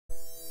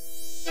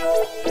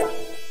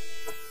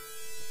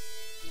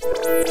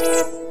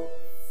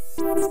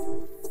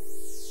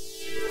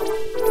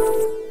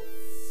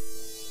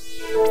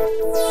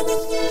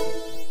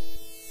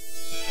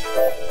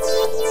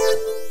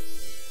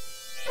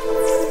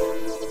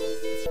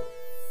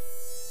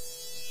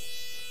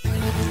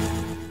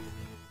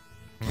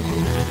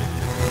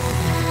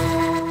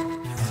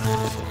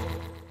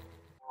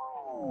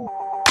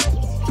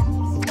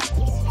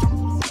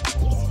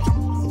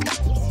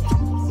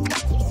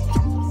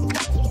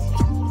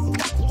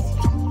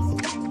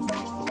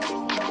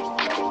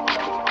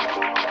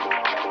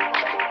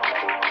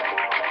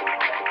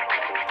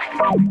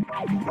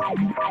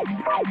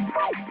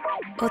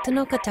Oto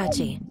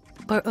katachi,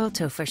 or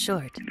OTO for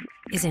short,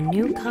 is a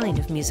new kind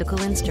of musical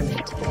instrument.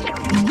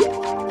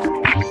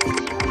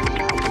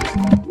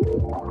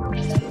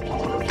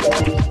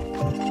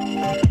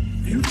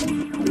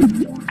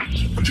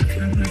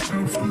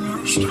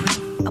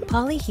 A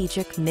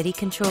polyhedric MIDI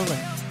controller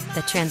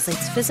that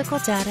translates physical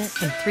data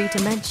in 3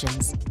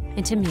 dimensions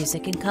into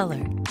music and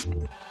color,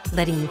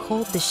 letting you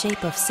hold the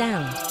shape of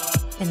sound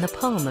in the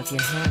palm of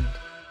your hand.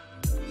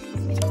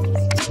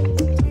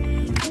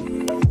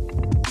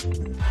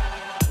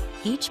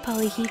 Each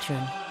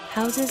polyhedron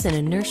houses an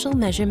inertial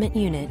measurement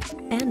unit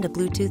and a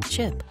Bluetooth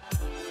chip,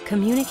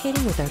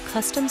 communicating with our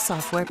custom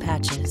software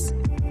patches.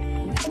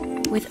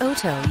 With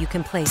OTO, you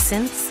can play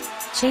synths,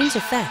 change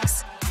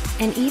effects,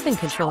 and even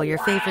control your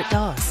favorite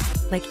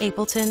DAWs like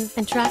Ableton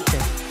and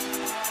Tractor,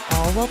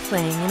 all while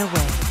playing in a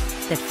way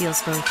that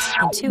feels both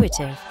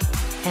intuitive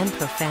and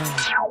profound.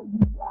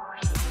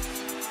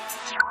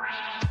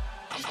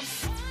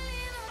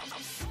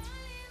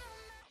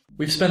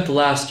 We've spent the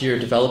last year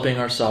developing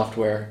our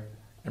software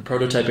and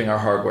prototyping our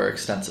hardware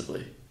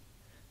extensively.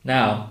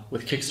 Now,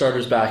 with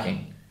Kickstarter's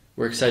backing,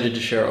 we're excited to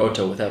share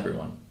OTO with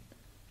everyone.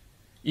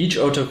 Each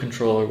OTO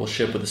controller will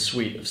ship with a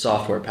suite of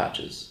software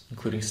patches,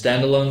 including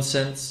standalone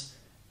synths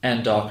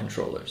and DAW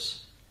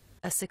controllers.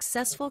 A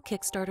successful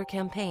Kickstarter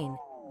campaign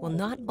will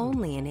not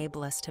only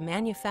enable us to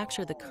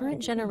manufacture the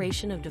current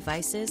generation of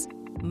devices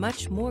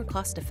much more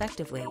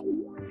cost-effectively,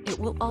 it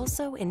will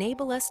also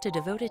enable us to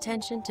devote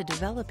attention to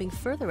developing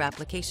further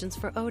applications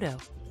for OTO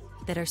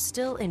that are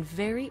still in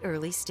very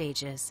early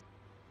stages,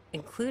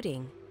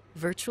 including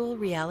virtual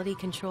reality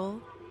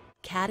control,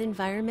 CAD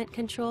environment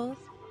control,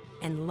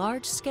 and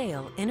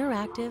large-scale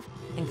interactive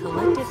and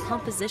collective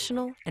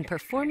compositional and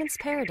performance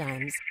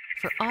paradigms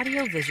for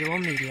audio-visual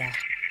media.